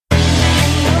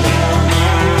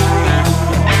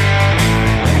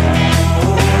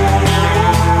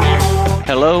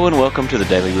Hello and welcome to the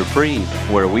Daily Reprieve,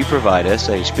 where we provide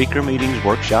SA speaker meetings,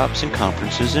 workshops, and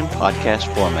conferences in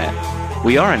podcast format.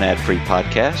 We are an ad-free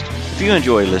podcast. If you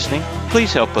enjoy listening,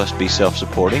 please help us be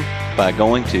self-supporting by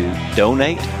going to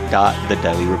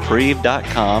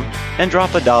donate.thedailyreprieve.com and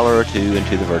drop $1 or $2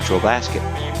 into the virtual basket.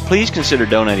 Please consider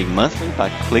donating monthly by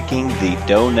clicking the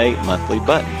Donate Monthly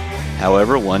button.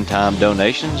 However, one-time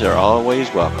donations are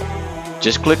always welcome.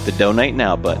 Just click the Donate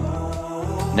Now button.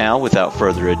 Now, without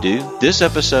further ado, this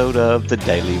episode of the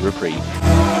Daily Reprieve.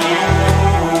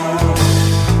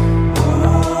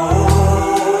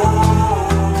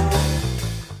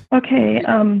 Okay,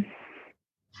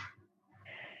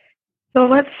 so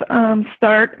let's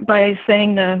start by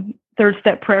saying the third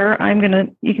step prayer.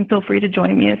 You can feel free to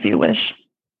join me if you wish.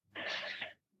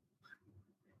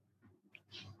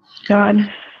 God,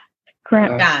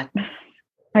 God,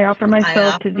 I offer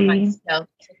myself to Thee,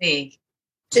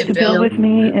 to build with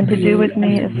me and to do with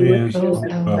me as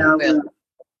Thou wilt.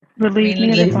 Relieve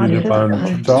me of the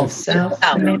bondage of self,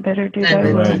 I may better do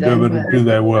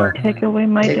Thy will. Take away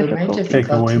my difficulties,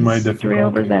 victory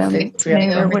over them, may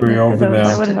I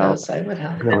witness to those I would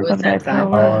help, of Thy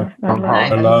power,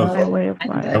 Thy love, Thy way of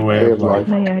life.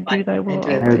 May I do Thy will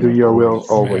always. May I do Your will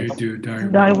always.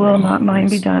 Thy will, not mine,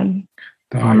 be done.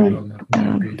 Thy will, not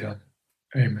mine, be done.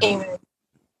 Amen.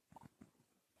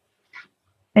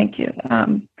 Thank you.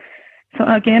 So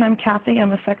again, I'm Kathy.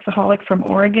 I'm a sexaholic from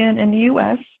Oregon in the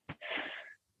U.S.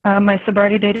 My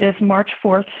sobriety date is March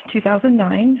 4th,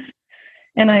 2009,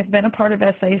 and I've been a part of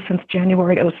SA since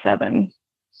January 2007.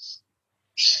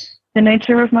 The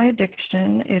nature of my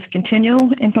addiction is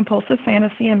continual and compulsive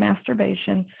fantasy and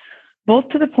masturbation, both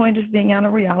to the point of being out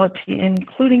of reality,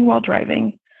 including while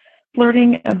driving,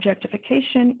 flirting,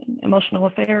 objectification, emotional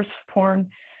affairs,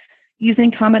 porn,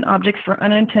 using common objects for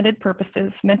unintended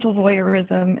purposes, mental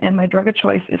voyeurism, and my drug of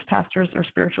choice is pastors or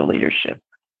spiritual leadership.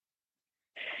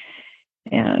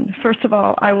 And first of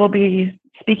all, I will be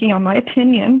speaking on my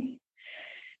opinion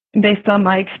based on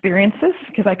my experiences,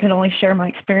 because I can only share my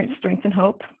experience, strength, and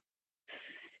hope.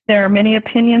 There are many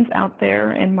opinions out there,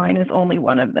 and mine is only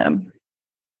one of them.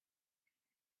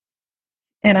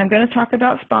 And I'm going to talk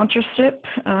about sponsorship,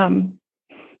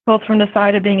 both from the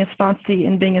side of being a sponsee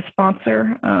and being a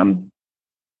sponsor,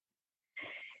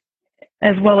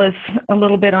 as well as a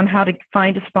little bit on how to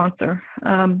find a sponsor.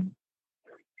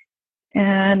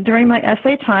 And during my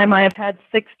SA time, I have had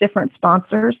 6 different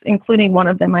sponsors, including one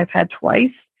of them I've had twice,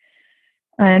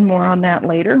 and more on that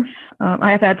later.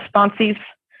 I have had sponsees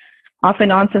off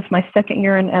and on since my second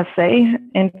year in SA,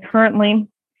 and currently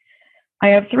I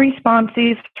have 3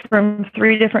 sponsees from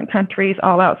 3 different countries,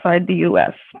 all outside the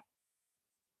U.S.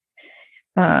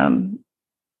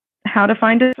 How to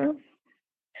find a sponsor?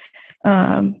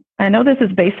 I know this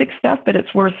is basic stuff, but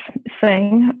it's worth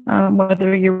saying,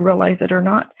 whether you realize it or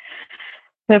not.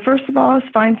 So first of all is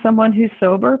find someone who's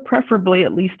sober, preferably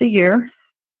at least a year.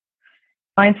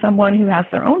 Find someone who has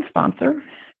their own sponsor.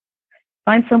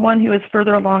 Find someone who is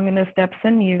further along in the steps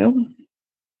than you.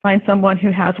 Find someone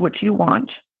who has what you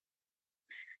want.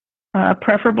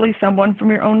 Preferably someone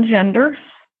from your own gender.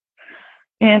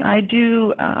 And I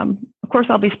do, of course,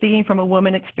 I'll be speaking from a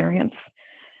woman experience.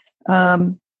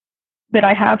 But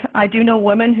I do know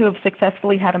women who have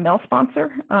successfully had a male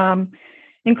sponsor,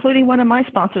 including one of my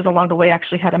sponsors along the way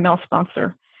actually had a male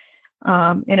sponsor.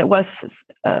 And it was,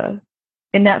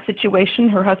 in that situation,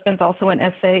 her husband's also an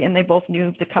SA, and they both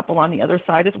knew the couple on the other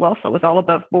side as well, so it was all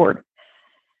above board.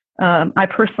 I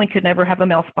personally could never have a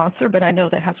male sponsor, but I know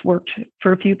that has worked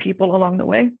for a few people along the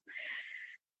way.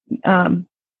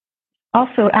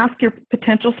 Also, ask your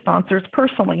potential sponsors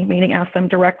personally, meaning ask them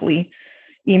directly,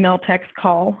 email, text,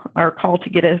 call, or call to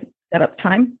get a setup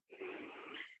time.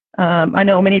 I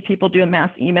know many people do a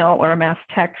mass email or a mass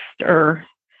text, or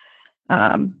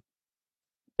that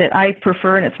I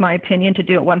prefer, and it's my opinion, to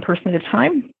do it one person at a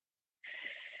time.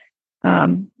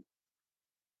 And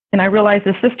I realize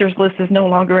the sisters list is no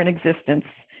longer in existence,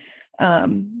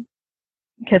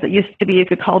 because it used to be you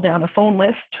could call down a phone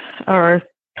list or a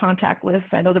contact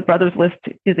list. I know the brothers list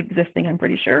is existing, I'm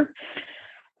pretty sure.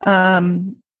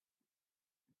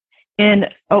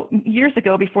 Years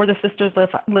ago, before the sisters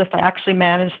list, I actually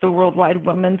managed the worldwide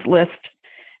women's list,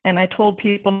 and I told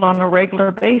people on a regular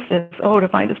basis, to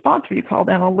find a sponsor, you call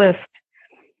down a list.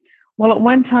 Well, at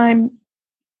one time,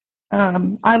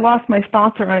 I lost my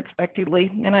sponsor unexpectedly,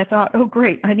 and I thought, oh,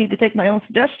 great, I need to take my own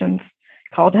suggestions,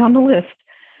 call down the list.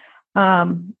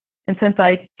 And since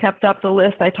I kept up the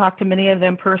list, I talked to many of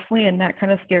them personally, and that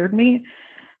kind of scared me.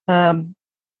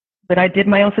 But I did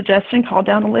my own suggestion, called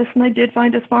down the list, and I did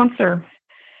find a sponsor.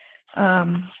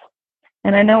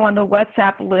 And I know on the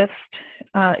WhatsApp list,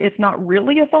 it's not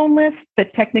really a phone list,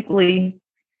 but technically,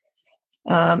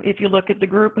 if you look at the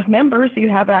group of members, you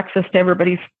have access to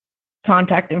everybody's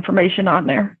contact information on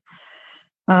there.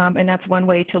 And that's one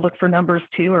way to look for numbers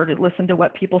too, or to listen to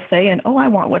what people say and, oh, I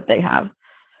want what they have.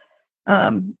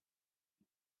 And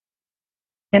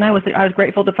I was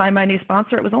grateful to find my new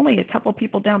sponsor. It was only a couple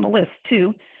people down the list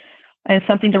too. And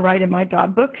something to write in my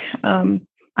God book.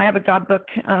 I have a God book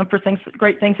for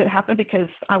great things that happen, because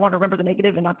I want to remember the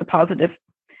negative and not the positive.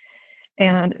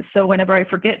 And so whenever I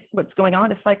forget what's going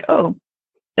on, it's like, oh,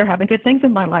 they're having good things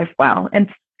in my life. Wow. And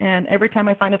every time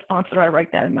I find a sponsor, I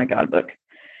write that in my God book.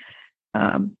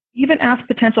 Even ask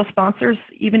potential sponsors,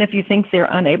 even if you think they're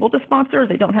unable to sponsor, or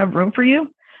they don't have room for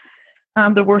you.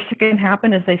 The worst that can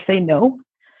happen is they say no.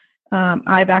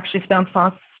 I've actually found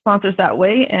sponsors that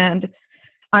way, and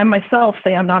I myself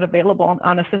say I'm not available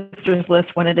on a sisters list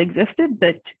when it existed,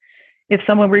 but if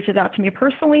someone reaches out to me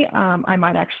personally, I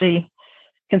might actually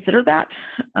consider that.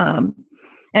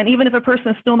 And even if a person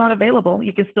is still not available,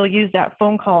 you can still use that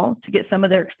phone call to get some of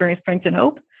their experience, strength, and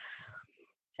hope.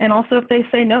 And also, if they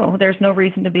say no, there's no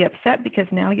reason to be upset, because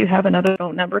now you have another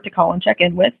phone number to call and check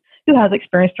in with who has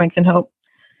experience, strength, and hope.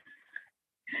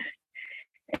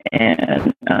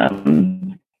 And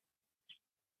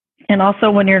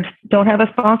also, when you don't have a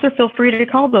sponsor, feel free to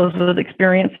call those with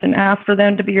experience and ask for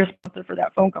them to be your sponsor for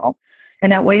that phone call.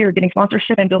 And that way you're getting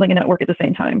sponsorship and building a network at the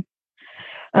same time.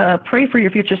 Pray for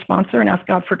your future sponsor and ask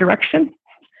God for direction.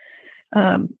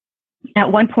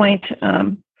 At one point,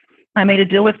 I made a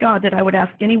deal with God that I would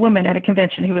ask any woman at a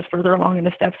convention who was further along in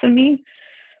the steps than me,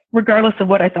 regardless of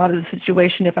what I thought of the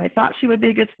situation. If I thought she would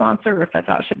be a good sponsor, or if I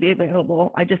thought she'd be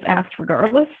available, I just asked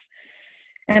regardless.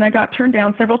 And I got turned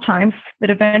down several times, but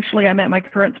eventually I met my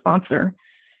current sponsor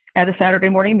at a Saturday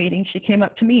morning meeting. She came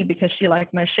up to me because she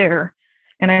liked my share,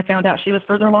 and I found out she was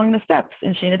further along the steps,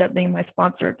 and she ended up being my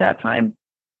sponsor at that time.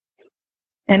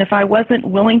 And if I wasn't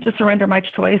willing to surrender my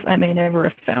choice, I may never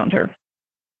have found her.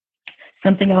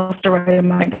 Something else to write in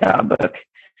my God book.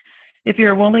 If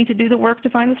you're willing to do the work to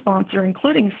find a sponsor,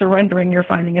 including surrendering your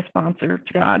finding a sponsor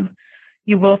to God,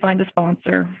 you will find a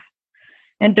sponsor.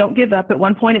 And don't give up. At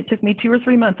one point, it took me 2 or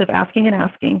 3 months of asking and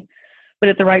asking, but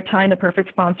at the right time, the perfect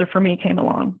sponsor for me came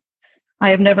along. I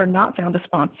have never not found a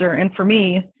sponsor. And for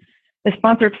me, the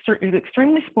sponsor is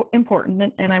extremely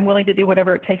important, and I'm willing to do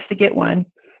whatever it takes to get one,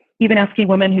 even asking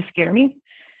women who scare me.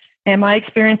 And my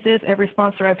experience is, every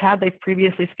sponsor I've had, they've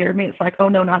previously scared me. It's like, oh,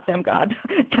 no, not them, God.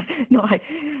 No,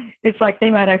 it's like they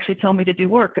might actually tell me to do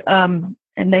work, and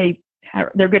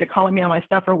they're good at calling me on my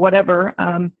stuff or whatever.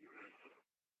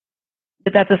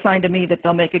 But that's a sign to me that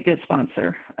they'll make a good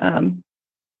sponsor. And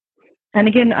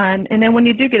again, and then when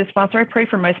you do get a sponsor, I pray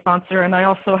for my sponsor, and I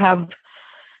also have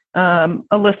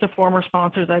a list of former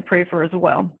sponsors I pray for as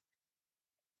well.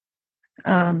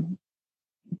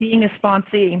 Being a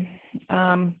sponsee, it's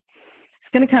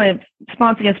going to kind of,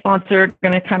 sponsee and sponsor are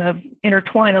going to kind of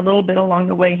intertwine a little bit along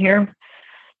the way here.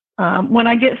 When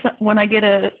I get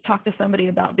to talk to somebody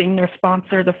about being their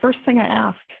sponsor, the first thing I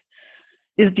ask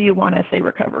is, do you want SA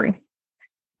recovery?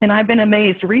 And I've been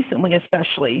amazed recently,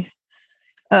 especially,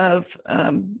 of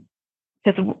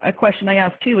because a question I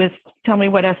ask too is, tell me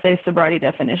what SA sobriety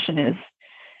definition is.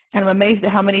 And I'm amazed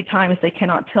at how many times they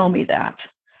cannot tell me that.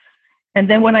 And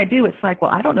then when I do, it's like,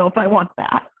 well, I don't know if I want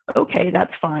that. Okay,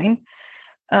 that's fine.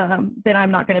 Then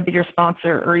I'm not going to be your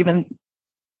sponsor, or even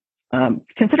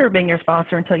consider being your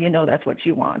sponsor until you know that's what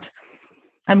you want.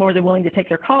 I'm more than willing to take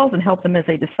their calls and help them as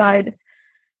they decide.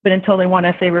 But until they want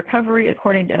SA recovery,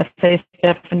 according to SA's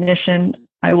definition,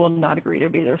 I will not agree to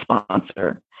be their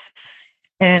sponsor.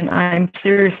 And I'm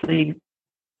seriously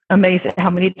amazed at how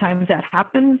many times that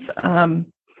happens.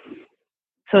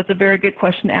 So it's a very good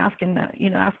question to ask, and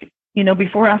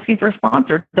before asking for a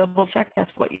sponsor, double check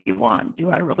that's what you want.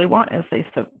 Do I really want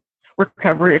SA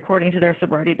recovery according to their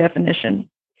sobriety definition?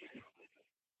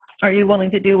 Are you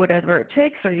willing to do whatever it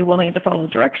takes? Are you willing to follow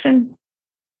direction?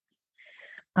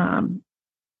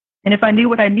 And if I knew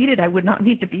what I needed, I would not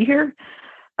need to be here.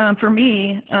 For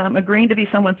me, agreeing to be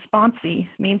someone's sponsee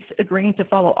means agreeing to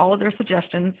follow all of their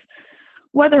suggestions,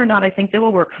 whether or not I think they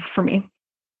will work for me.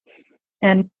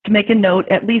 And to make a note,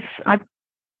 at least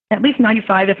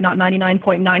 95, if not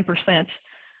 99.9%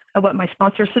 of what my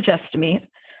sponsor suggests to me,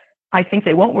 I think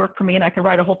they won't work for me, and I can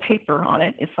write a whole paper on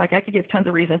it. It's like I could give tons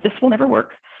of reasons. This will never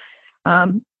work,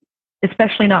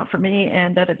 especially not for me,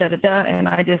 and and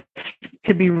I just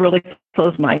could be really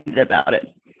close-minded about it.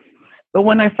 But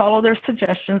when I follow their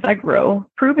suggestions, I grow,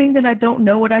 proving that I don't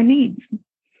know what I need.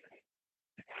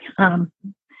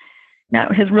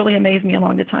 That has really amazed me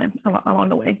along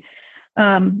the way.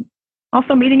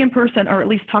 Also, meeting in person or at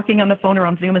least talking on the phone or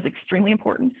on Zoom is extremely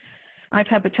important. I've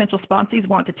had potential sponsees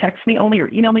want to text me only or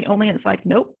email me only, and it's like,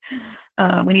 nope,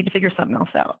 we need to figure something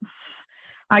else out.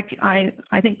 I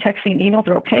think texting and emails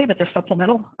are okay, but they're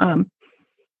supplemental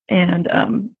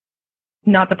and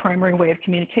not the primary way of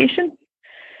communication.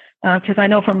 Because I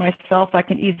know for myself, I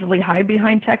can easily hide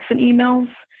behind texts and emails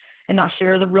and not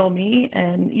share the real me.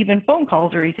 And even phone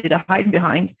calls are easy to hide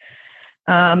behind.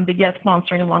 But yet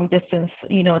sponsoring a long distance,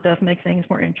 it does make things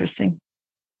more interesting.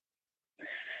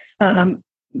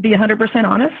 Be 100%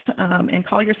 honest and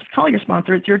call your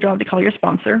sponsor. It's your job to call your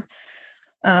sponsor,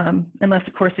 unless,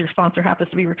 of course, your sponsor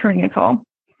happens to be returning a call.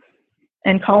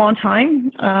 And call on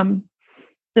time.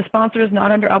 The sponsor is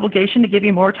not under obligation to give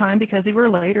you more time because they were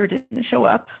late or didn't show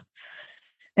up.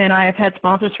 And I have had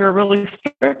sponsors who are really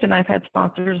strict, and I've had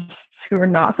sponsors who are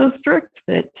not so strict,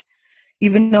 that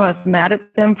even though I was mad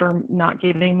at them for not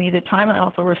giving me the time, I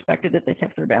also respected that they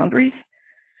kept their boundaries.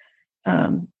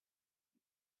 Go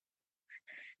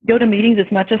to meetings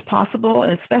as much as possible,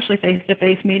 and especially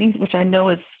face-to-face meetings, which I know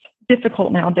is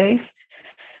difficult nowadays.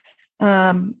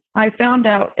 I found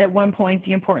out at one point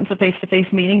the importance of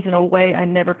face-to-face meetings in a way I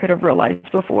never could have realized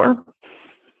before.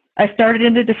 I started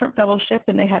in a different fellowship,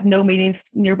 and they had no meetings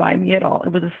nearby me at all. It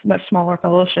was a much smaller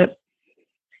fellowship,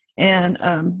 and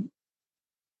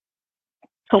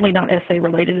totally not SA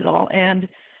related at all. And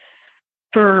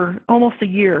for almost a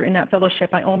year in that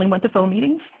fellowship, I only went to phone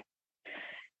meetings.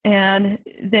 And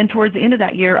then towards the end of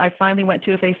that year, I finally went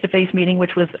to a face-to-face meeting,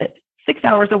 which was 6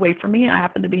 hours away from me. I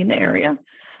happened to be in the area.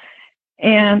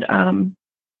 And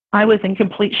I was in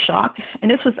complete shock.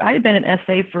 And I had been in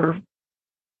SA for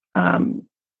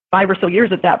 5 or so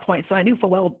years at that point, so I knew full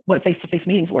well what face-to-face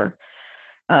meetings were.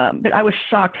 But I was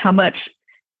shocked how much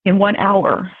in 1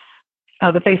 hour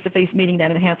of a face-to-face meeting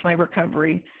that enhanced my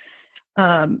recovery.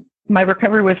 My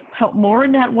recovery was helped more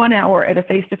in that 1 hour at a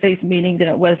face-to-face meeting than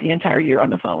it was the entire year on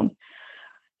the phone.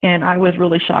 And I was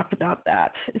really shocked about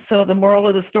that. So the moral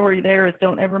of the story there is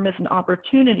don't ever miss an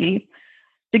opportunity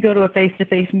to go to a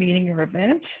face-to-face meeting or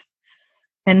event,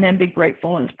 and then be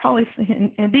grateful. And it's probably,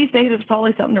 and these days it's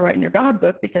probably something to write in your God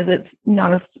book because it's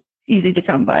not as easy to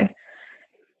come by.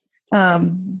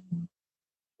 And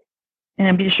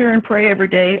be sure and pray every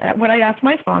day. What I ask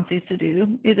my sponsees to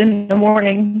do is in the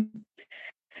morning,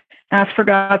 ask for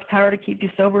God's power to keep you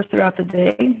sober throughout the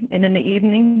day. And in the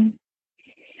evening,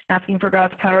 asking for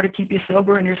God's power to keep you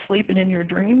sober in your sleep and in your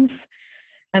dreams.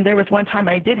 And there was one time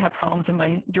I did have problems in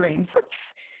my dreams.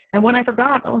 And when I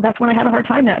forgot, that's when I had a hard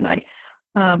time that night.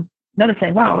 Another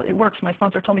saying, wow, it works. My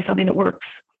sponsor told me something that works.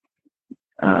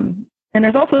 And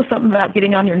there's also something about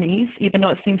getting on your knees, even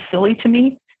though it seems silly to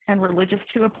me and religious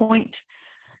to a point.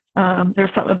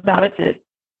 There's something about it that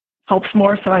helps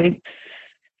more. So I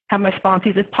have my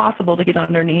sponsees, if possible, to get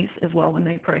on their knees as well when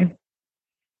they pray.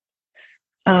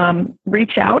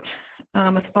 Reach out.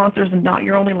 A sponsor is not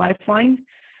your only lifeline.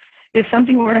 If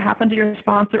something were to happen to your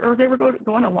sponsor or they were going to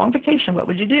go on a long vacation, what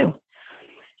would you do?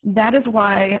 That is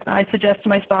why I suggest to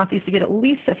my sponsees to get at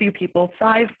least a few people,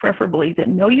 5 preferably, that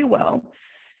know you well,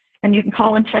 and you can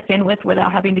call and check in with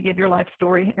without having to give your life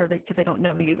story or because they don't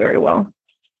know you very well.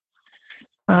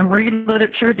 Read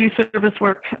literature, do service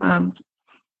work. And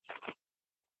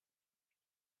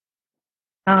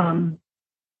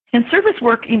service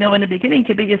work, in the beginning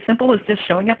could be as simple as just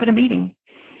showing up at a meeting.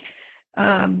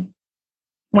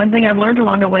 One thing I've learned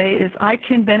along the way is I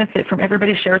can benefit from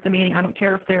everybody share at the meeting. I don't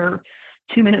care if they're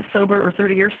 2 minutes sober or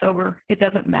 30 years sober. It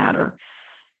doesn't matter.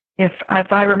 If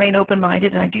I remain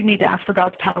open-minded, and I do need to ask for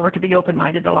God's power to be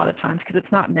open-minded a lot of times because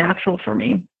it's not natural for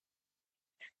me,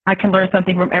 I can learn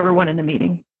something from everyone in the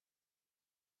meeting.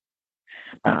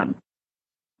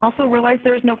 Also realize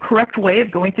there is no correct way of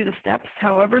going through the steps.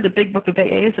 However, the Big Book of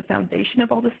AA is the foundation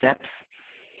of all the steps.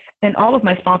 And all of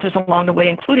my sponsors along the way,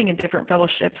 including in different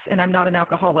fellowships, and I'm not an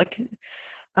alcoholic,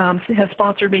 have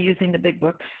sponsored me using the Big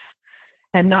Book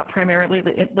and not primarily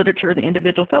the literature, the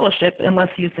individual fellowship,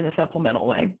 unless used in a supplemental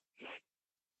way.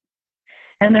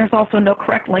 And there's also no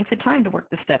correct length of time to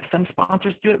work the steps. Some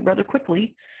sponsors do it rather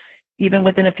quickly, even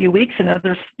within a few weeks, and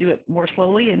others do it more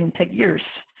slowly and take years.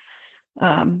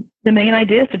 The main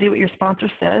idea is to do what your sponsor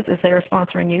says as they are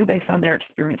sponsoring you based on their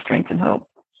experience, strength, and hope.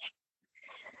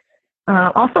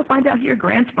 Also find out who your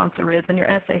grand sponsor is and your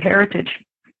SA heritage.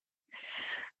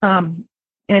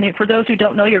 And for those who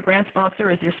don't know, your grand sponsor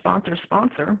is your sponsor's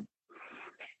sponsor.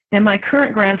 And my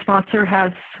current grand sponsor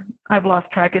has, I've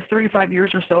lost track, is 35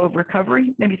 years or so of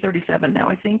recovery, maybe 37 now,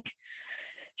 I think.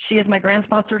 She is my grand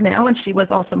sponsor now, and she was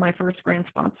also my first grand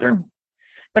sponsor.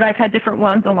 But I've had different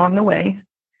ones along the way.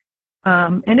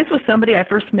 And this was somebody I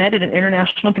first met at an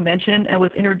international convention and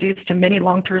was introduced to many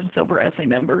long-term sober SA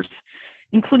members,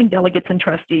 including delegates and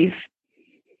trustees.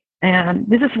 And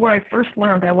this is where I first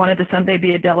learned I wanted to someday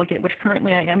be a delegate, which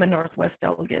currently I am a Northwest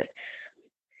delegate.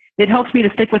 It helps me to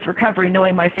stick with recovery,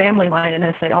 knowing my family line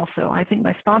in SA also. I think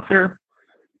my sponsor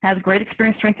has great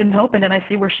experience, strength, and hope, and then I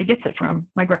see where she gets it from,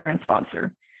 my grand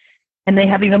sponsor. And they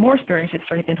have even more experience with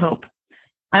strength and hope.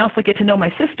 I also get to know my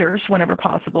sisters whenever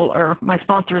possible, or my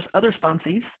sponsors' other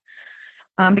sponsees,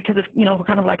 because it's,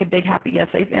 kind of like a big, happy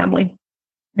SA family.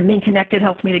 And being connected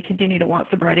helps me to continue to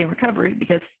want sobriety and recovery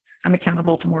because I'm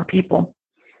accountable to more people.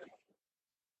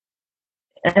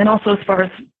 And also as far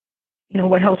as,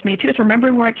 what helps me too is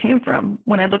remembering where I came from.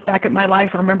 When I look back at my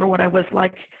life, I remember what I was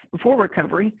like before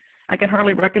recovery. I can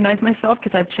hardly recognize myself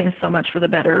because I've changed so much for the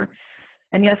better.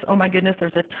 And yes, oh my goodness,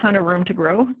 there's a ton of room to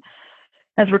grow,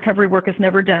 as recovery work is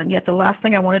never done. Yet the last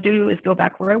thing I want to do is go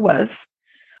back where I was.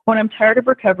 When I'm tired of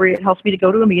recovery, it helps me to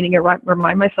go to a meeting and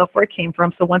remind myself where I came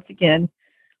from. So once again,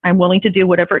 I'm willing to do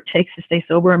whatever it takes to stay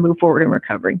sober and move forward in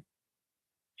recovery.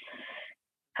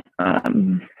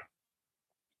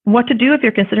 What to do if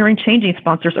you're considering changing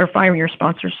sponsors or firing your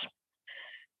sponsors?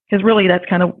 Because really that's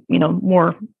kind of,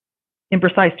 more in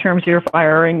precise terms, you're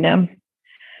firing them.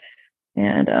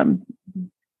 And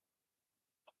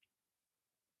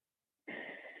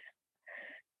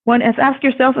one is ask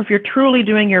yourself if you're truly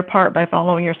doing your part by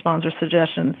following your sponsor's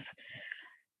suggestions.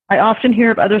 I often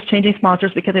hear of others changing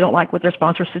sponsors because they don't like what their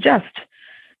sponsors suggest.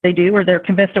 They do, or they're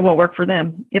convinced it won't work for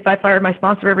them. If I fired my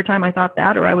sponsor every time I thought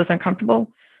that or I was uncomfortable,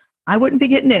 I wouldn't be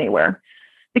getting anywhere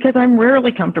because I'm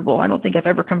rarely comfortable. I don't think I'm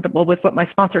ever comfortable with what my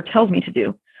sponsor tells me to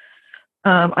do.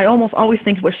 I almost always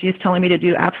think what she is telling me to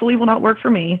do absolutely will not work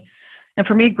for me. And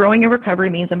for me, growing in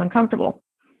recovery means I'm uncomfortable.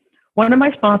 One of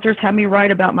my sponsors had me write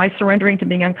about my surrendering to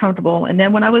being uncomfortable. And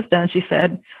then when I was done, she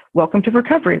said, "Welcome to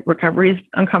recovery. Recovery is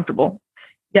uncomfortable,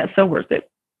 yet so worth it."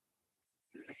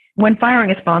 When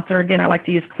firing a sponsor, again, I like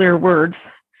to use clear words.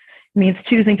 It means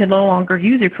choosing to no longer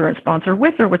use your current sponsor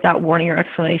with or without warning or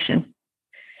explanation.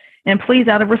 And please,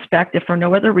 out of respect, if for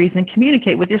no other reason,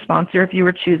 communicate with your sponsor if you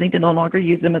are choosing to no longer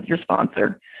use them as your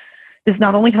sponsor. This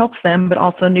not only helps them, but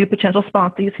also new potential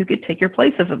sponsees who could take your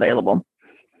place if available.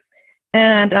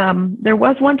 And there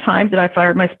was one time that I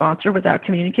fired my sponsor without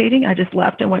communicating. I just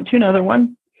left and went to another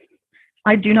one.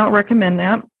 I do not recommend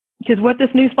that because what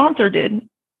this new sponsor did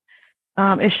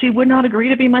is she would not agree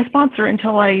to be my sponsor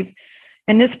until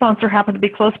and this sponsor happened to be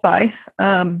close by,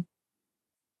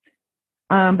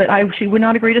 but she would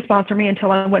not agree to sponsor me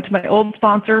until I went to my old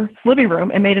sponsor's living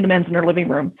room and made an amends in her living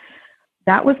room.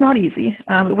 That was not easy.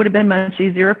 It would have been much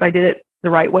easier if I did it the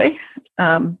right way.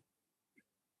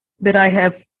 But I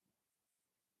have,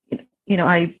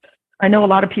 I know a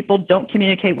lot of people don't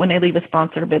communicate when they leave a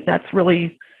sponsor, but that's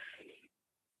really,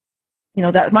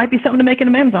 that might be something to make an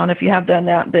amends on if you have done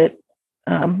that. But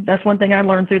that's one thing I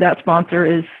learned through that sponsor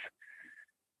is,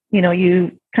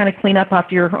 you kind of clean up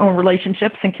after your own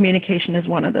relationships, and communication is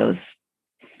one of those.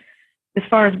 As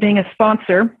far as being a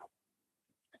sponsor,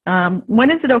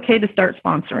 when is it okay to start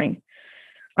sponsoring?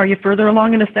 Are you further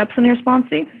along in the steps than your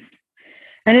sponsee?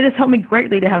 And it has helped me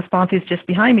greatly to have sponsees just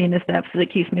behind me in the steps, so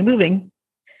it keeps me moving.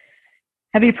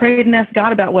 Have you prayed and asked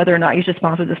God about whether or not you should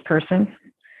sponsor this person?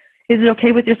 Is it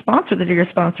okay with your sponsor that you're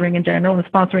sponsoring in general and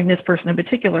sponsoring this person in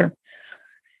particular?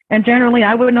 And generally,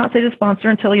 I would not say to sponsor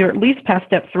until you're at least past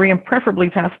step 3 and preferably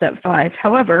past step 5.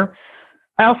 However,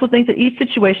 I also think that each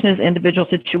situation is an individual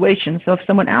situation. So if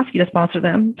someone asks you to sponsor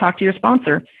them, talk to your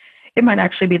sponsor. It might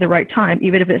actually be the right time,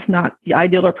 even if it's not the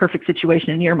ideal or perfect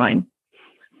situation in your mind.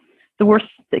 The worst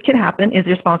that can happen is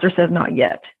your sponsor says not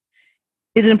yet.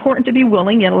 It is important to be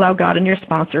willing, yet allow God and your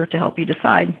sponsor to help you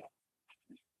decide.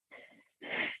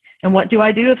 And what do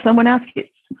I do if someone asks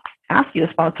you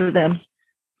to sponsor them?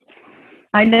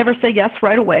 I never say yes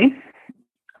right away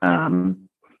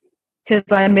because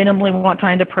I minimally want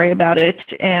time to pray about it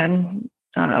and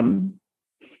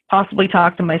possibly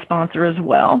talk to my sponsor as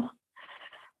well.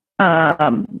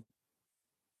 Because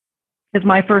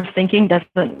my first thinking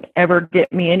doesn't ever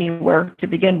get me anywhere to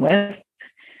begin with.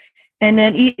 And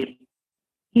then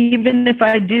even if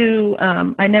I do,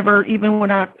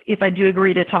 if I do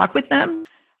agree to talk with them,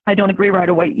 I don't agree right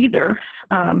away either.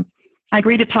 I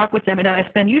agree to talk with them, and I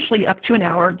spend usually up to an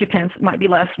hour, depends, might be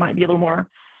less, might be a little more,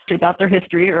 about their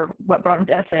history or what brought them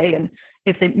to SA, and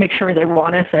if they make sure they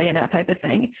want SA and that type of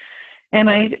thing. And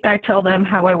I tell them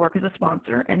how I work as a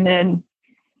sponsor, and then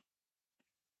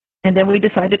we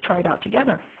decide to try it out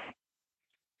together.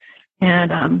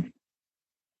 And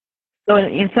so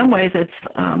in some ways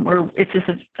it's just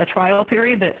a trial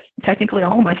period, but technically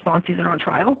all of my sponsees are on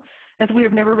trial, as we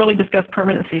have never really discussed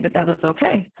permanency, but that is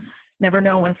okay. Never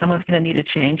know when someone's going to need a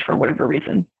change for whatever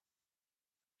reason.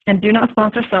 And do not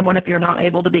sponsor someone if you're not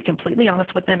able to be completely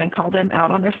honest with them and call them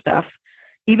out on their stuff,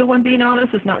 even when being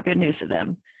honest is not good news to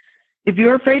them. If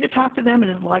you're afraid to talk to them, it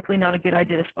is likely not a good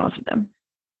idea to sponsor them.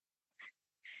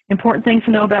 Important things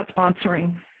to know about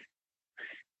sponsoring.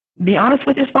 Be honest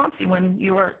with your sponsee when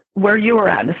you are where you are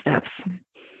at in the steps.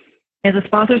 It's a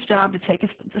sponsor's job to take the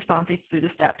sponsee through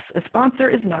the steps. A sponsor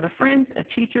is not a friend, a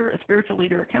teacher, a spiritual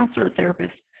leader, a counselor, a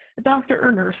therapist, a doctor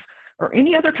or nurse, or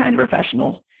any other kind of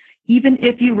professional, even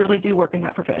if you really do work in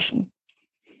that profession.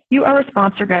 You are a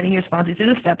sponsor guiding your sponsee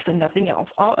through the steps and nothing else.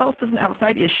 All else is an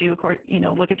outside issue,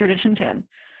 look at Tradition 10.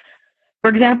 For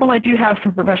example, I do have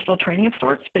some professional training of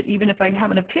sorts, but even if I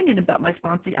have an opinion about my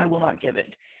sponsee, I will not give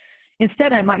it.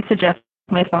 Instead, I might suggest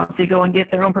my sponsee go and get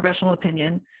their own professional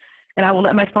opinion, and I will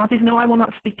let my sponsees know I will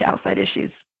not speak to outside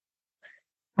issues.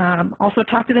 Also,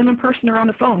 talk to them in person or on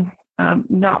the phone,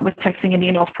 not with texting and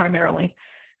emails primarily.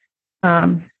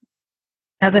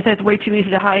 As I said, it's way too easy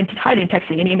to hide in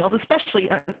texting and emails, especially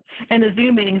in the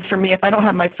Zoom meetings for me if I don't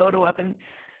have my photo up. And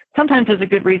sometimes there's a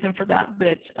good reason for that,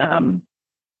 but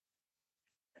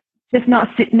just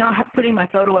not putting my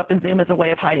photo up in Zoom is a way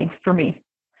of hiding for me.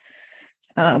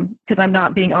 Because I'm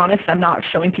not being honest. I'm not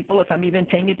showing people if I'm even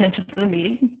paying attention to the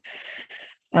meeting.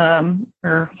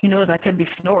 Or who knows, I could be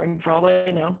snoring for all I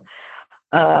know.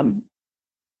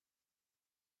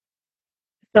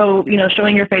 So,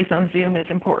 showing your face on Zoom is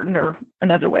important, or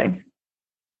another way.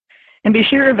 And be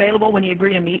sure you're available when you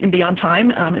agree to meet and be on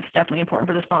time. It's definitely important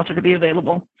for the sponsor to be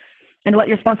available. And let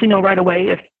your sponsor know right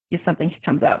away if something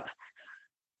comes up.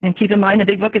 And keep in mind, the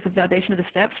big book is the foundation of the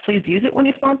steps. Please use it when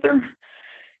you sponsor.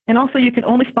 And also, you can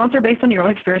only sponsor based on your own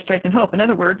experience, strength, and hope. In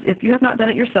other words, if you have not done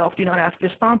it yourself, do not ask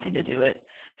your sponsee to do it.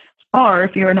 Or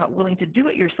if you are not willing to do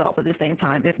it yourself at the same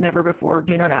time, if never before,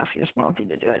 do not ask your sponsee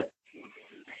to do it.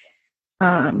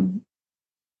 And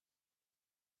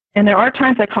there are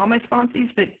times I call my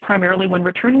sponsees, but primarily when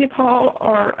returning a call,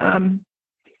 or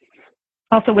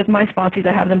also with my sponsees,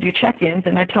 I have them do check-ins,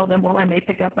 and I tell them, well, I may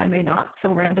pick up, I may not.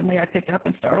 So randomly I pick up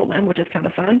and startle them, which is kind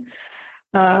of fun.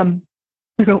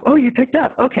 I go, oh, you picked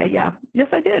up. Okay, yeah. Yes,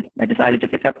 I did. I decided to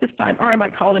pick up this time. Or I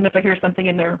might call them if I hear something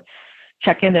in their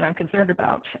check-in that I'm concerned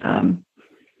about.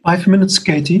 5 minutes,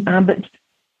 Katie. But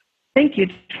thank you,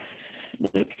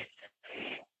 Luke.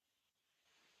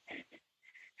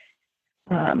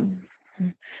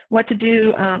 What to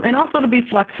do, and also to be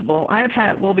flexible. I have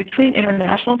had, between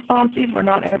international sponsees, where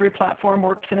not every platform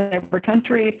works in every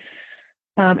country,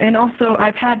 and also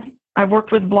I've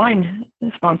worked with blind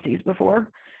sponsees before,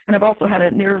 and I've also had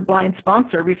a near blind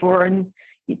sponsor before, and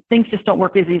things just don't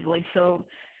work as easily. So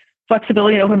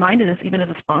flexibility and open-mindedness, even as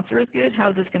a sponsor, is good. How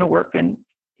is this going to work? And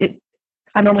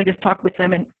I normally just talk with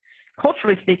them, and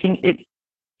culturally speaking, it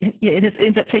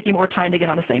ends up taking more time to get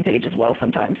on the same page as well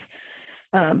sometimes.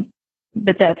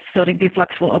 But that's so to be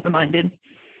flexible, open-minded.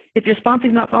 If your sponsor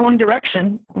is not following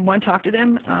direction, talk to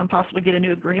them, possibly get a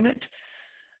new agreement.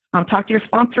 Talk to your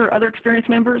sponsor or other experienced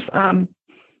members.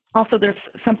 Also, there's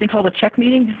something called a check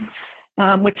meeting,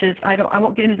 which is, I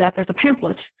won't get into that. There's a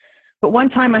pamphlet. But one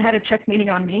time I had a check meeting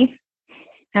on me,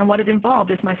 and what it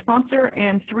involved is my sponsor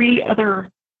and 3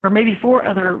 other, or maybe 4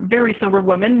 other very sober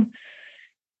women.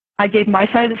 I gave my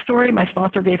side of the story, my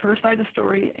sponsor gave her side of the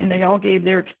story, and they all gave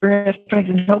their experience, strength,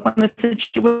 and hope on the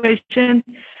situation.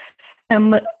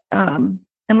 And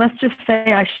let's just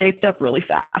say I shaped up really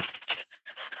fast.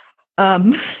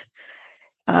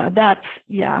 That's,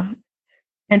 yeah.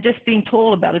 And just being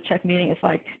told about a check meeting, it's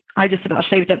like I just about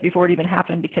shaped up before it even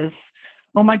happened, because,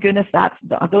 oh my goodness,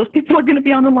 those people are going to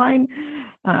be on the line,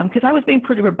 because I was being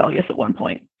pretty rebellious at one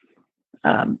point.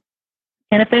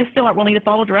 And if they still aren't willing to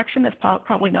follow direction, that's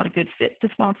probably not a good fit to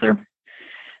sponsor.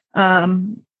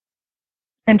 And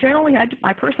generally,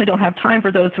 I personally don't have time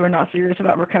for those who are not serious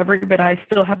about recovery, but I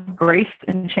still have grace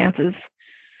and chances.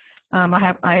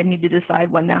 I need to decide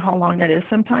how long that is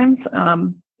sometimes.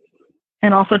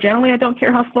 And also, generally, I don't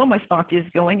care how slow my sponsee is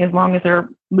going, as long as they're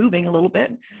moving a little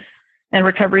bit. And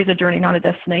recovery is a journey, not a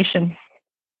destination.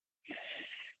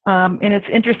 And it's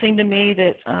interesting to me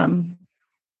that,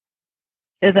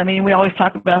 we always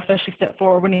talk about, especially step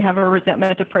 4, when you have a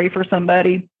resentment, to pray for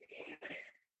somebody.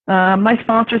 My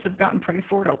sponsors have gotten prayed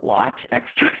for a lot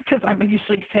extra, because I'm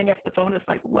usually hang up the phone. It's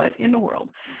like, what in the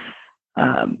world?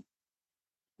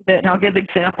 But I'll give an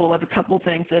example of a couple of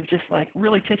things that just like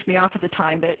really ticked me off at the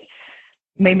time, but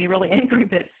made me really angry.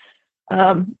 But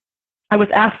I was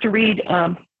asked to read,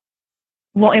 in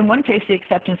one case, the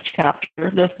acceptance chapter.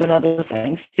 There's been other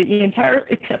things. The entire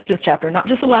acceptance chapter, not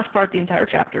just the last part, the entire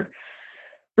chapter,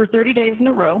 for 30 days in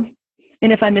a row.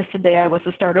 And if I missed a day, I was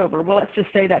to start over. Well, let's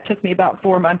just say that took me about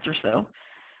 4 months or so.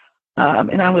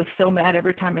 And I was so mad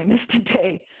every time I missed a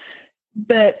day.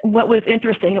 But what was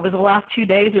interesting, it was the last 2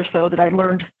 days or so that I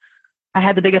learned I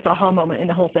had the biggest aha moment in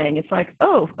the whole thing. It's like,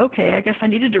 oh, okay, I guess I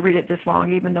needed to read it this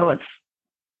long, even though it's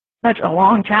such a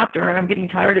long chapter and I'm getting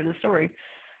tired of the story.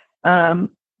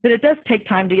 But it does take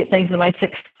time to get things in my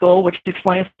sixth goal, which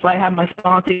explains why I have my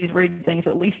sponsees read things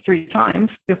at least 3 times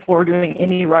before doing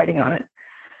any writing on it.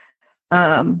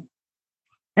 And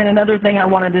another thing I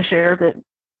wanted to share that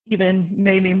even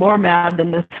made me more mad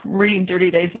than this reading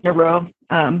 30 days in a row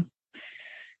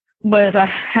was I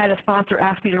had a sponsor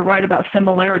ask me to write about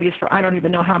similarities for I don't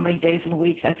even know how many days and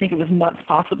weeks. I think it was months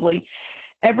possibly.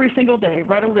 Every single day,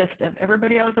 write a list of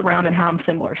everybody I was around and how I'm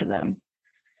similar to them,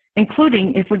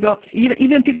 including if we go up,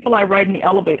 even people I ride in the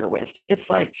elevator with. It's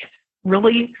like,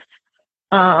 really?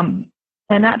 And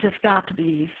that just got to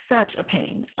be such a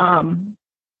pain.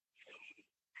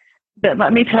 But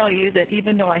let me tell you that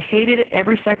even though I hated it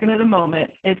every second of the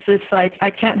moment, it's just like I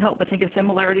can't help but think of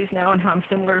similarities now and how I'm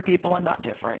similar to people and not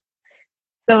different.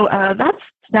 So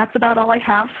that's about all I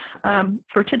have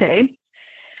for today.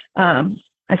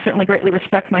 I certainly greatly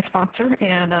respect my sponsor,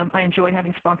 and I enjoy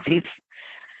having sponsees.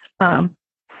 And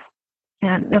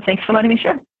thanks for letting me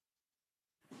share.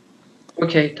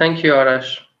 Okay, thank you,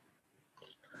 Arash.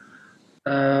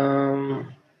 How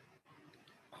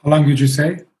long did you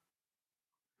say?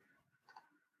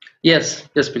 Yes,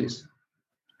 please.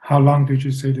 How long did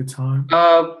you say the time?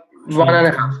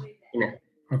 1.5 minutes.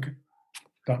 Okay,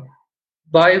 done.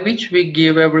 By which we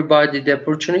give everybody the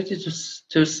opportunity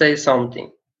to say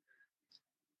something.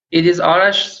 It is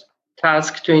Arash's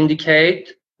task to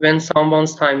indicate when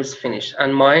someone's time is finished,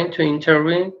 and mine to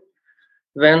intervene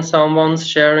when someone's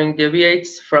sharing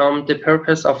deviates from the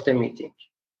purpose of the meeting.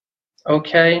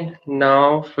 Okay,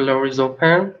 now floor is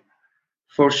open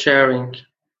for sharing.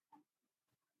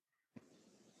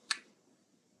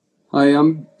 Hi,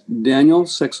 I'm Daniel,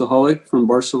 sexaholic from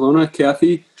Barcelona.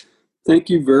 Kathy, thank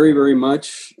you very, very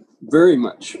much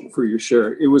for your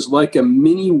share. It was like a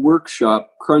mini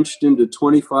workshop crunched into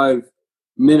 25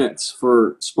 minutes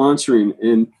for sponsoring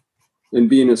and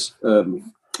being a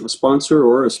sponsor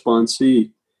or a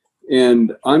sponsee.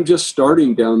 And I'm just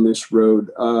starting down this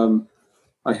road.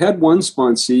 I had one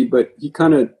sponsee, but he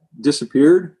kind of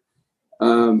disappeared.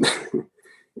 And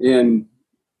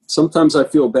sometimes I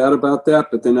feel bad about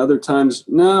that, but then other times,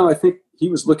 no, I think he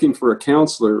was looking for a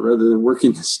counselor rather than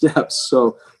working the steps.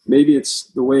 So maybe it's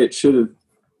the way it should have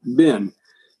been.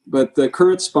 But the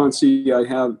current sponsee I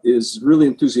have is really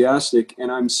enthusiastic,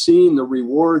 and I'm seeing the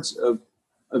rewards of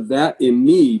that in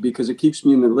me, because it keeps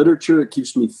me in the literature, it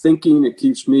keeps me thinking, it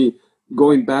keeps me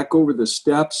going back over the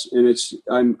steps, and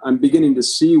I'm beginning to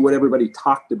see what everybody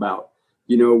talked about.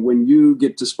 You know, when you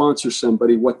get to sponsor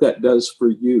somebody, what that does for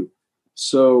you.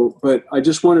 So, but I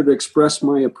just wanted to express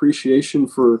my appreciation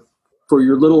for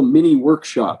your little mini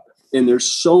workshop. And there's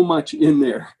so much in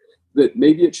there that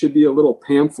maybe it should be a little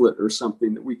pamphlet or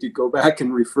something that we could go back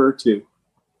and refer to.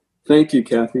 Thank you,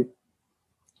 Kathy.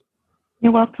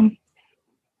 You're welcome.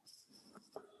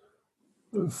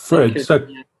 Fred,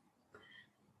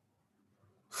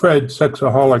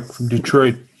 sexaholic from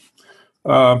Detroit.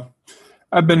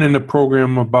 I've been in the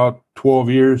program about 12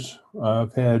 years.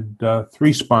 I've had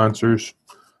 3 sponsors.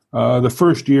 The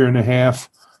first year and a half,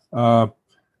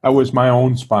 I was my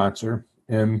own sponsor,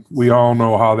 and we all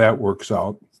know how that works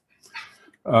out.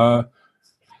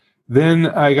 Then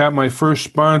I got my first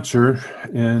sponsor,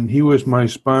 and he was my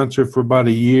sponsor for about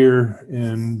a year,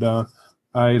 and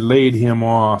I laid him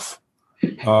off.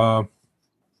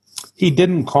 He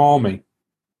didn't call me.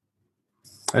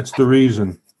 That's the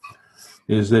reason,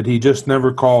 is that he just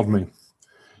never called me.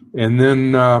 And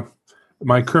then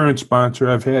my current sponsor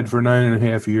I've had for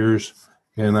 9.5 years,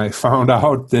 and I found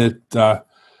out that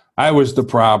I was the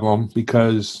problem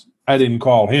because I didn't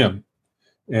call him.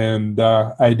 And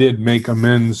I did make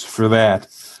amends for that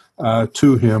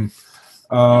to him.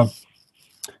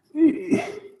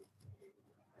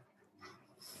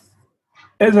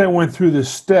 As I went through the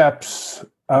steps,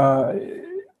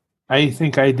 I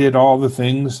think I did all the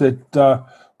things that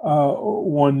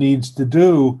one needs to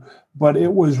do. But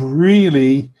it was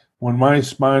really when my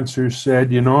sponsor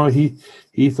said, you know,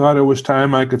 he thought it was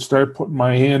time I could start putting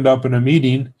my hand up in a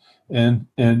meeting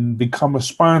and become a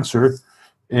sponsor.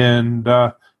 And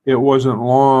it wasn't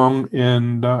long,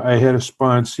 and I had a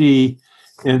sponsee.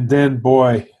 And then,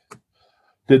 boy,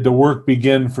 did the work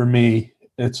begin for me.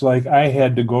 It's like I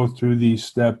had to go through these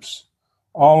steps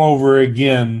all over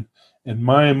again in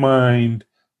my mind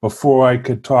before I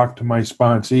could talk to my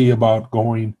sponsee about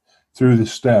going through the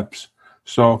steps.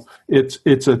 So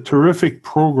it's a terrific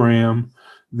program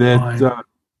that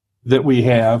we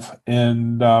have,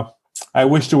 and I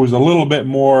wish there was a little bit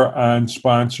more on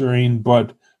sponsoring,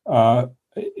 but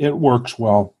it works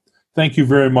well. Thank you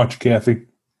very much, Kathy.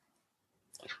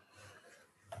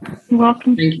 You're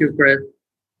welcome. Thank you, Fred.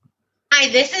 Hi,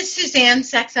 this is Suzanne,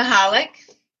 Sexaholic.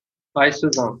 Hi,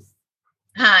 Susan.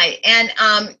 Hi, and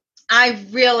I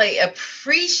really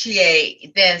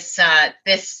appreciate this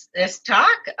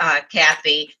talk,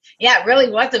 Kathy. Yeah, it really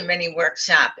was a mini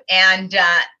workshop, and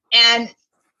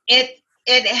it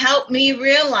helped me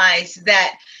realize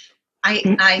that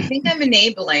I think I'm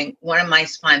enabling one of my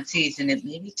sponsees, and it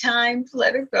may be time to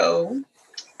let her go.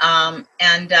 And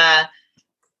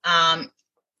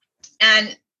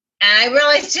I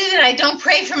realized too that I don't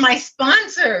pray for my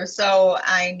sponsor, so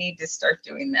I need to start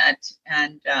doing that,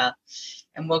 and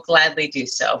we'll gladly do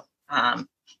so.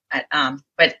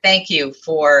 But thank you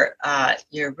for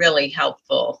your really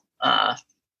helpful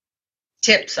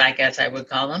tips, I guess I would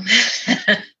call them.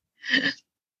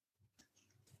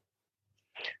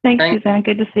 Thanks, Suzanne.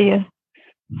 Good to see you.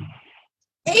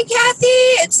 Hey, Kathy,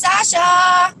 it's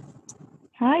Sasha.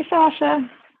 Hi, Sasha.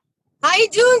 How you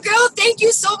doing, girl? Thank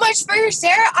you so much for your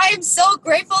share. I am so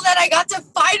grateful that I got to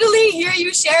finally hear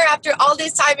you share after all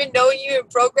this time and knowing you in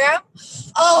program.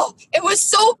 Oh, it was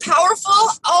so powerful.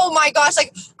 Oh my gosh,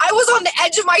 like I was on the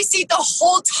edge of my seat the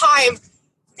whole time.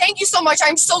 Thank you so much.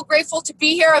 I'm so grateful to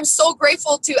be here. I'm so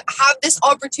grateful to have this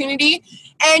opportunity.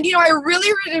 And, I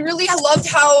really loved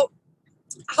how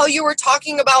you were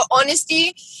talking about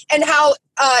honesty and how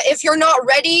if you're not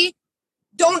ready,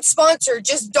 don't sponsor,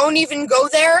 just don't even go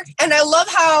there. And I love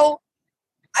how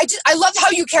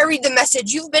you carried the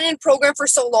message. You've been in program for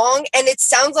so long, and it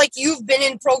sounds like you've been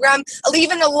in program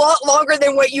even a lot longer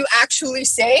than what you actually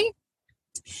say.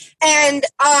 And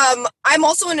I'm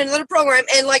also in another program,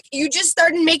 and like you just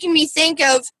started making me think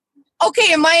of,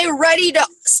 okay, am I ready to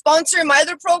sponsor my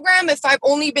other program if I've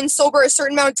only been sober a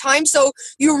certain amount of time? So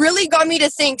you really got me to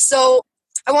think. So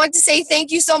I want to say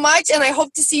thank you so much, and I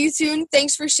hope to see you soon.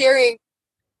 Thanks for sharing.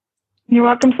 You're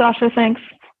welcome, Sasha. Thanks.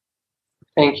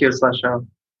 Thank you, Sasha.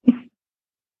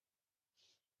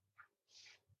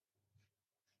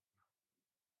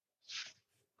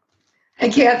 Hey,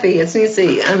 Kathy, it's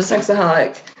Nancy. I'm a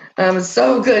sexaholic. It's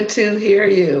so good to hear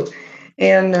you.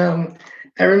 And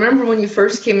I remember when you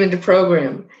first came into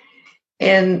program,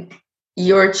 and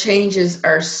your changes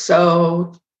are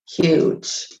so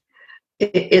huge.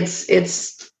 It's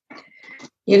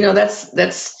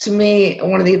that's to me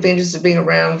one of the advantages of being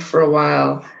around for a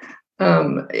while.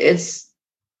 I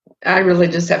really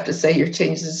just have to say your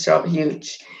changes are so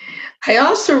huge. I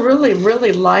also really,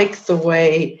 really like the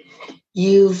way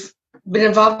you've been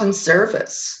involved in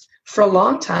service for a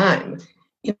long time.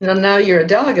 Now you're a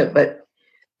delegate, but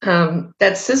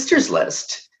that sisters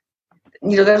list,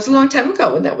 that was a long time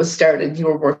ago when that was started. You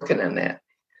were working on that.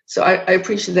 So I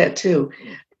appreciate that too.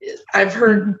 I've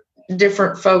heard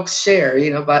different folks share,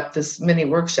 about this mini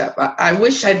workshop. I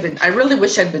really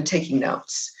wish I'd been taking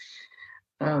notes.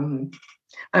 I'm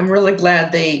really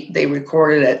glad they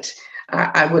recorded it.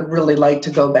 I would really like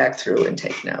to go back through and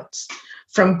take notes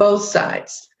from both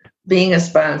sides, being a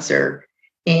sponsor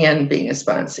and being a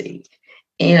sponsee.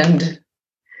 And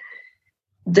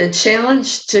the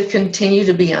challenge to continue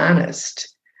to be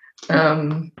honest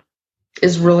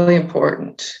is really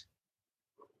important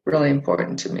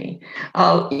to me.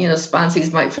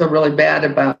 Sponsees might feel really bad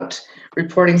about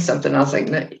reporting something. I was like,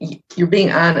 no, you're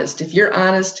being honest. If you're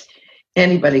honest,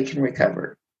 anybody can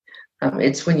recover.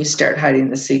 It's when you start hiding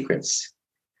the secrets.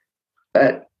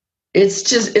 But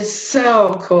it's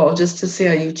so cool just to see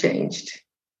how you changed.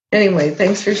 Anyway,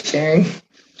 thanks for sharing.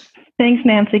 Thanks,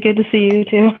 Nancy. Good to see you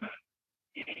too.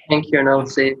 Thank you,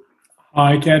 Nancy.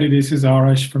 Hi, Kathy. This is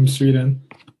Arash from Sweden.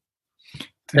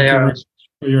 Thank you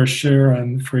for your share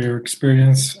and for your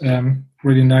experience.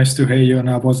 Really nice to hear you. And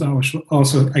I was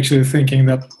also actually thinking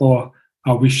that,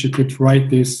 I wish you could write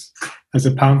this as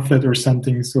a pamphlet or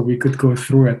something so we could go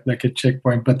through it like a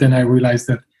checkpoint. But then I realized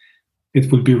that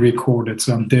it will be recorded.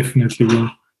 So I'm definitely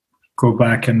will go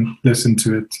back and listen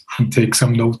to it and take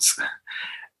some notes.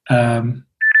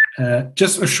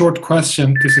 Just a short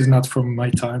question. This is not from my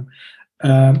time.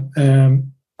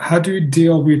 How do you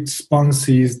deal with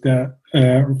sponsees that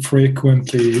are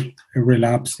frequently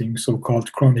relapsing,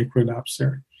 so-called chronic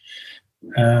relapser?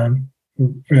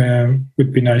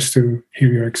 Would be nice to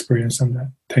hear your experience on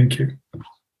that. Thank you.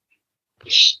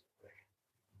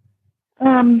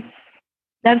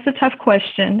 That's a tough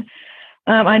question.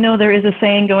 I know there is a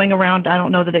saying going around, I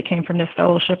don't know that it came from this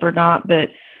fellowship or not, but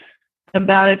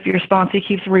about if your sponsee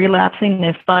keeps relapsing,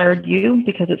 they've fired you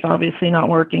because it's obviously not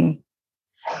working.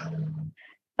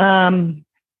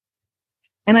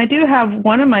 And I do have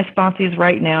one of my sponsees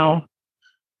right now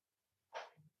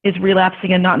is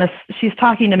relapsing and she's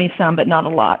talking to me some, but not a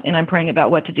lot. And I'm praying about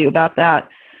what to do about that.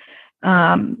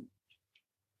 But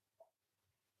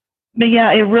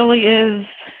yeah, it really is.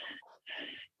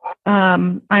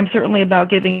 I'm certainly about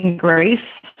giving grace.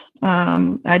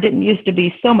 I didn't used to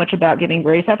be so much about giving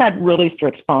grace. I've had really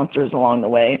strict sponsors along the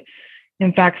way.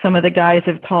 In fact, some of the guys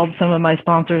have called some of my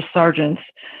sponsors sergeants.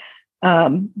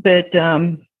 But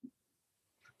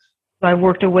I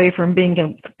worked away from being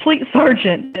a complete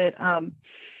sergeant. That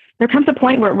there comes a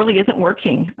point where it really isn't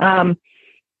working.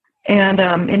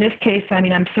 In this case, I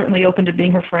mean, I'm certainly open to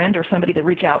being her friend or somebody to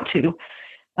reach out to.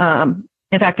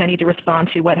 In fact, I need to respond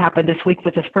to what happened this week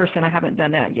with this person. I haven't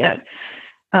done that yet.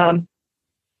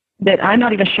 That I'm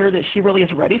not even sure that she really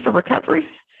is ready for recovery,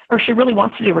 or she really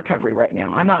wants to do recovery right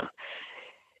now. I'm not.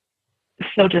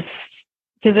 So just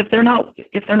because if they're not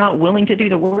willing to do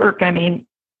the work, I mean,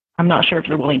 I'm not sure if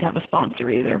they're willing to have a sponsor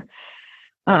either.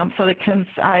 So that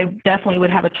I definitely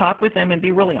would have a talk with them and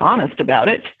be really honest about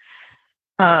it.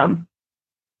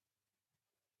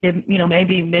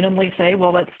 Maybe minimally say,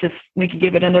 well, we could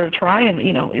give it another try, and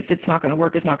if it's not going to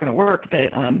work, it's not going to work.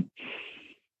 But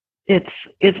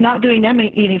it's not doing them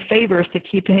any favors to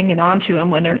keep hanging on to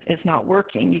them when it's not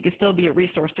working. You can still be a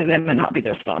resource to them and not be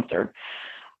their sponsor.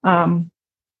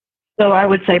 So I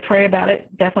would say pray about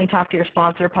it. Definitely talk to your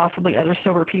sponsor, possibly other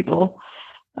sober people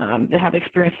that have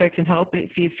experience, faith, and hope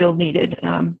if you feel needed.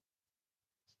 And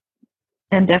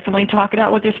definitely talk it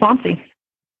out with your sponsee.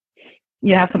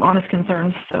 You have some honest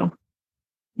concerns. So,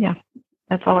 yeah,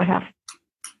 that's all I have.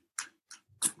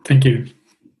 Thank you.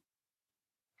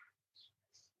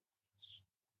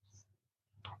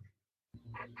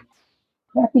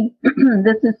 Kathy,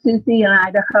 this is Susie in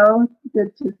Idaho.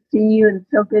 Good to see you and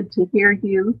so good to hear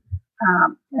you.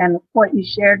 And what you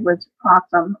shared was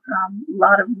awesome. A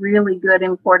lot of really good,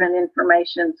 important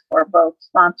information for both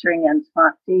sponsoring and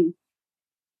sponsee.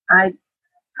 I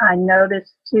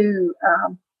noticed too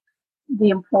the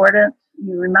importance.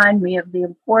 You remind me of the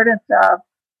importance of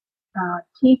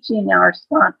teaching our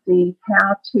sponsees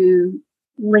how to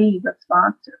leave a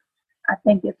sponsor. I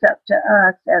think it's up to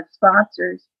us as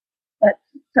sponsors at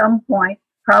some point,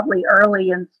 probably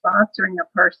early in sponsoring a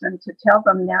person, to tell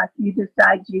them, now, if you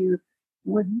decide you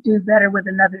would do better with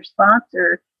another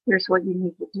sponsor, here's what you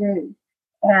need to do.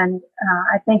 And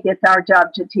I think it's our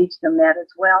job to teach them that as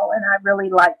well. And I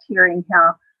really liked hearing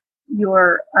how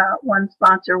your one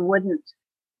sponsor wouldn't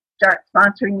start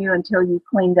sponsoring you until you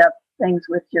cleaned up things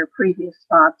with your previous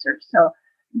sponsor. So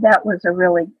that was a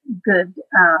really good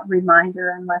reminder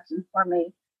and lesson for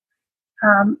me.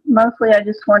 Mostly, I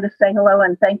just want to say hello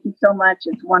and thank you so much.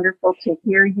 It's wonderful to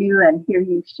hear you and hear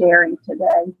you sharing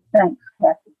today. Thanks,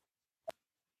 Kathy.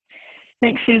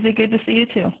 Thanks, Susie. Good to see you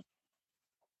too.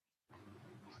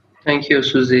 Thank you,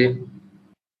 Susie.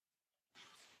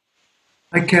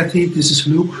 Hi, Kathy. This is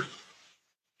Luke.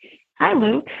 Hi,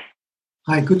 Luke.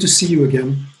 Hi, good to see you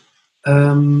again.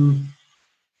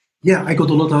 Yeah, I got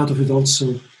a lot out of it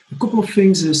also. A couple of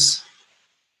things is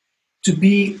to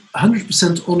be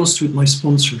 100% honest with my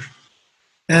sponsor.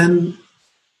 And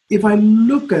if I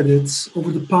look at it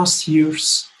over the past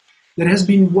years, there has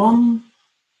been one,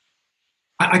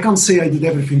 I can't say I did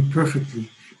everything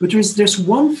perfectly, but there's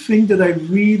one thing that I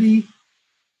really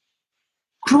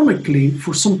chronically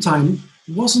for some time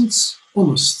wasn't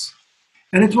honest.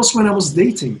 And it was when I was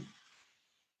dating.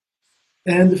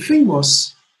 And the thing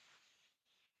was,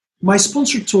 my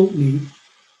sponsor told me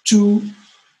to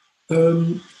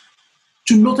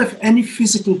not have any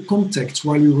physical contact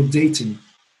while we were dating.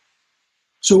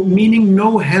 So meaning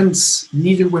no hands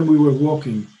needed when we were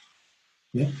walking.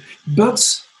 Yeah?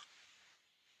 But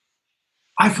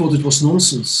I thought it was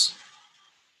nonsense.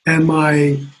 And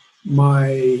my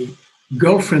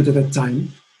girlfriend at that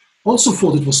time also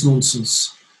thought it was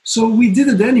nonsense. So we did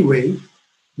it anyway.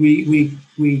 We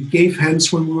gave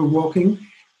hands when we were walking,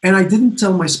 and I didn't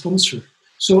tell my sponsor.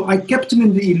 So I kept him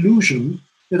in the illusion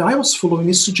that I was following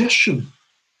his suggestion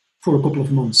for a couple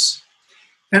of months.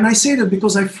 And I say that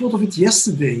because I thought of it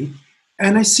yesterday,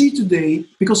 and I see today,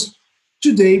 because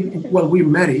today, well, we're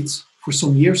married for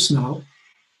some years now,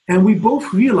 and we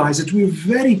both realize that we're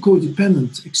very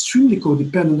codependent, extremely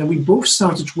codependent, and we both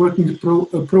started working the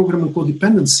program on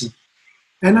codependency.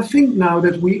 And I think now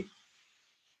that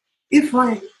if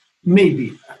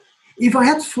I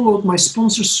had followed my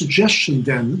sponsor's suggestion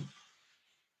then,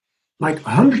 like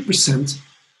 100%,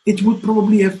 it would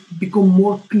probably have become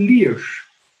more clear,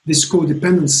 this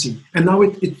codependency. And now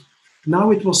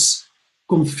it was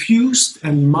confused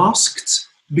and masked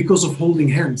because of holding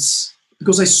hands.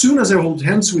 Because as soon as I hold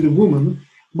hands with a woman,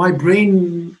 my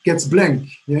brain gets blank,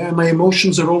 yeah, and my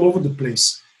emotions are all over the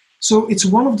place. So it's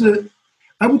one of the,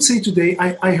 I would say today,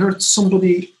 I heard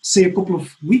somebody say a couple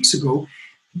of weeks ago,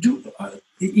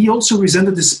 he also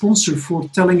resented the sponsor for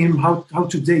telling him how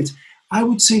to date. I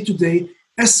would say today,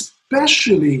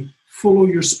 especially follow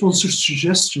your sponsor's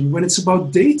suggestion when it's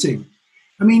about dating.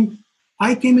 I mean,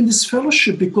 I came in this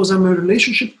fellowship because I'm a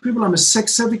relationship people, I'm a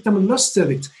sex addict, I'm a lust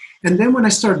addict. And then when I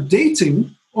start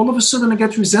dating, all of a sudden I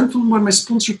get resentful when my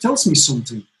sponsor tells me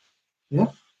something.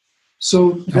 Yeah.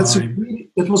 So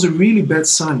that was a really bad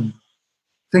sign.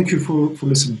 Thank you for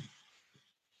listening.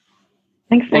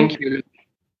 Thanks, Luke. Thank you.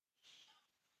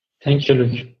 Thank you,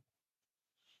 Luke.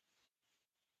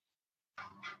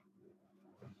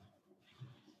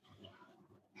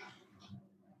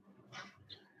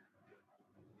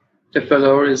 The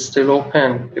floor is still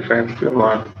open if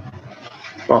everyone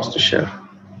wants to share.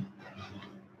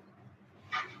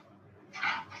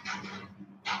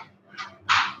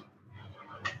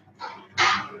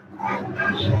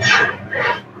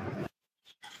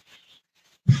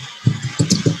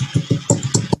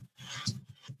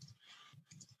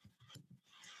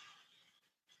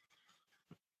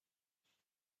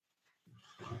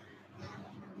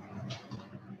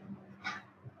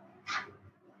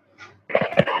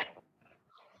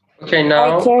 Okay,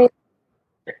 now Hi, Carrie.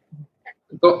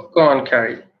 go on,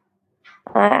 Carrie.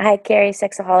 Hi, Carrie,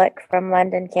 sexaholic from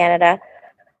London, Canada.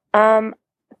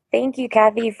 Thank you,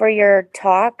 Kathy, for your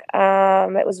talk.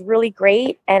 It was really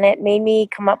great, and it made me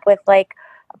come up with like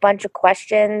a bunch of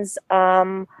questions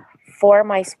for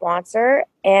my sponsor.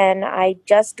 And I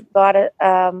just got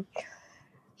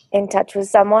in touch with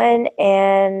someone,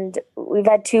 and we've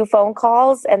had 2 phone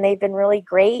calls, and they've been really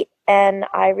great. And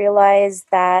I realized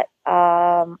that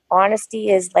honesty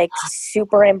is like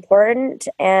super important,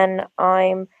 and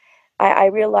I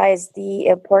realized the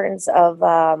importance of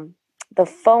the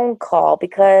phone call,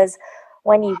 because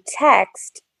when you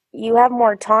text, you have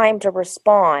more time to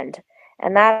respond,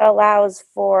 and that allows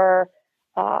for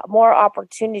more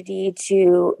opportunity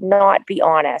to not be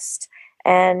honest.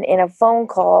 And in a phone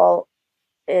call,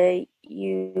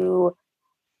 you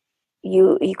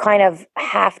kind of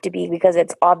have to be, because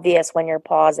it's obvious when you're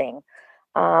pausing.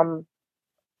 But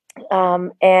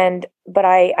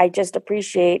I just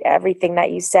appreciate everything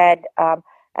that you said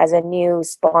as a new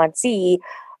sponsee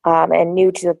and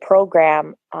new to the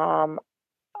program.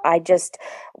 I just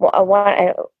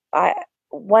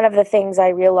one of the things I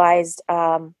realized,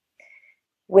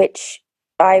 which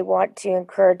I want to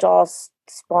encourage all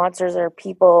sponsors or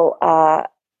people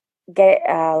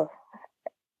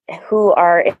who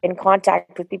are in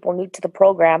contact with people new to the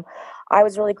program. I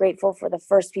was really grateful for the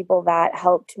first people that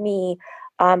helped me,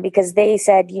 because they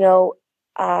said,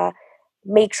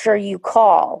 make sure you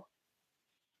call,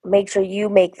 make sure you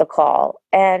make the call.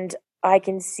 And I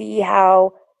can see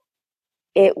how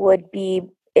it would be,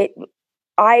 in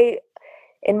my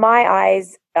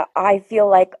eyes, I feel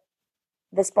like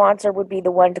the sponsor would be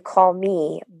the one to call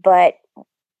me, but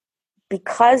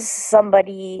because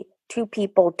 2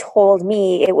 people told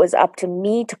me it was up to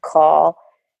me to call,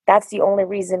 that's the only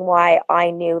reason why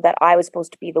I knew that I was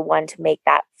supposed to be the one to make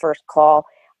that first call.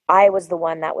 I was the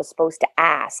one that was supposed to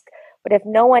ask. But if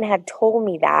no one had told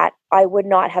me that, I would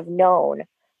not have known.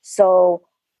 So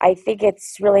I think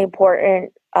it's really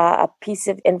important, a piece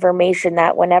of information,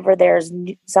 that whenever there's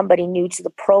somebody new to the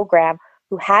program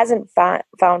who hasn't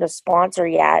found a sponsor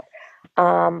yet,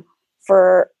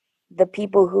 for the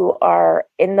people who are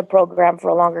in the program for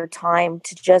a longer time,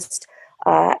 to just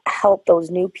help those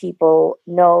new people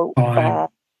know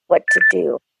what to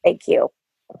do. Thank you.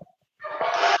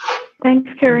 Thanks,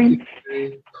 Carrie.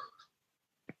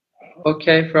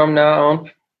 Okay, from now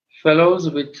on, fellows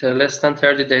with less than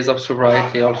 30 days of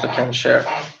sobriety also can share.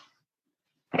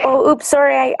 Oh, oops,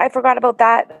 sorry, I forgot about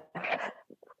that.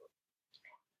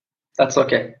 That's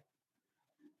okay.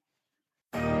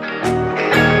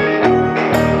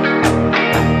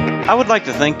 I would like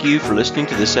to thank you for listening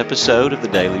to this episode of the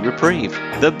Daily Reprieve,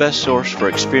 the best source for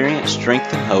experience,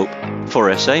 strength, and hope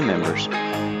for SA members.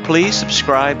 Please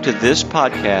subscribe to this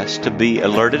podcast to be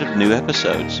alerted of new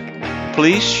episodes.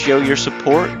 Please show your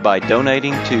support by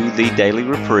donating to the Daily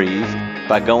Reprieve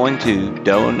by going to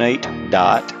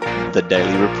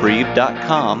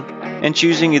donate.thedailyreprieve.com and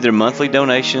choosing either monthly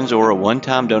donations or a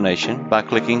one-time donation by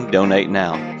clicking Donate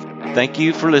Now. Thank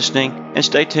you for listening, and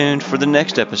stay tuned for the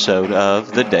next episode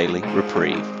of The Daily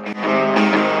Reprieve.